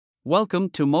Welcome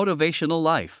to Motivational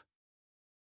Life.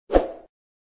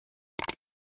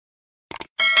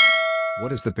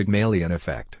 What is the Pygmalion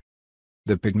effect?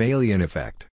 The Pygmalion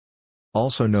effect,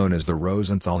 also known as the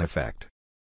Rosenthal effect,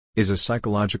 is a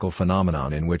psychological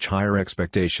phenomenon in which higher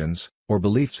expectations, or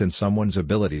beliefs in someone's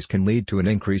abilities can lead to an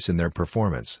increase in their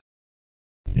performance.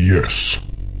 Yes,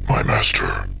 my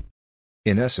master.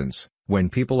 In essence, when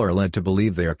people are led to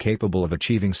believe they are capable of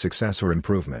achieving success or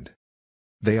improvement,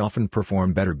 they often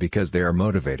perform better because they are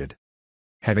motivated,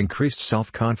 have increased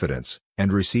self-confidence,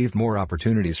 and receive more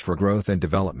opportunities for growth and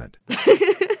development.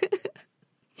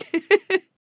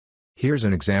 Here's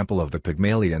an example of the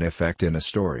Pygmalion effect in a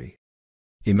story.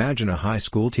 Imagine a high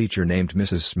school teacher named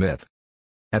Mrs. Smith.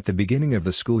 At the beginning of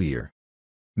the school year,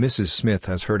 Mrs. Smith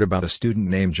has heard about a student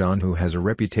named John who has a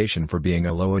reputation for being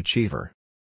a low achiever.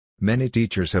 Many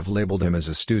teachers have labeled him as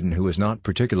a student who is not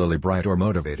particularly bright or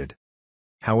motivated.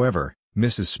 However,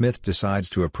 Mrs. Smith decides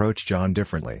to approach John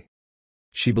differently.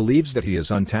 She believes that he has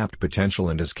untapped potential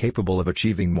and is capable of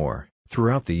achieving more.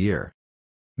 Throughout the year,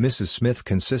 Mrs. Smith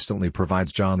consistently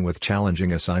provides John with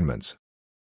challenging assignments,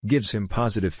 gives him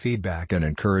positive feedback and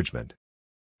encouragement,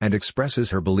 and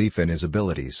expresses her belief in his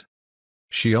abilities.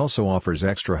 She also offers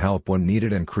extra help when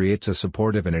needed and creates a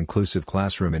supportive and inclusive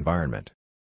classroom environment.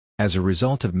 As a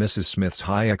result of Mrs. Smith's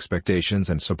high expectations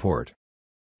and support,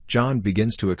 John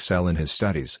begins to excel in his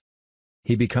studies.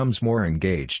 He becomes more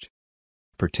engaged,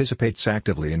 participates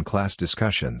actively in class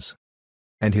discussions,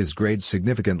 and his grades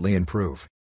significantly improve.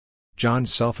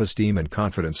 John's self-esteem and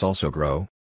confidence also grow,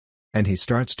 and he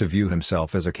starts to view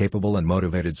himself as a capable and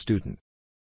motivated student.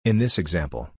 In this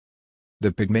example,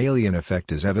 the Pygmalion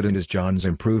effect is evident as John's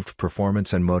improved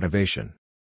performance and motivation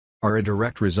are a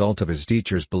direct result of his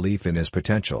teacher's belief in his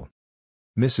potential.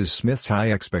 Mrs. Smith's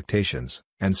high expectations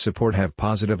and support have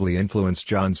positively influenced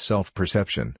John's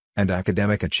self-perception and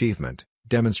academic achievement,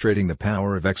 demonstrating the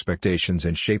power of expectations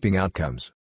in shaping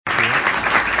outcomes.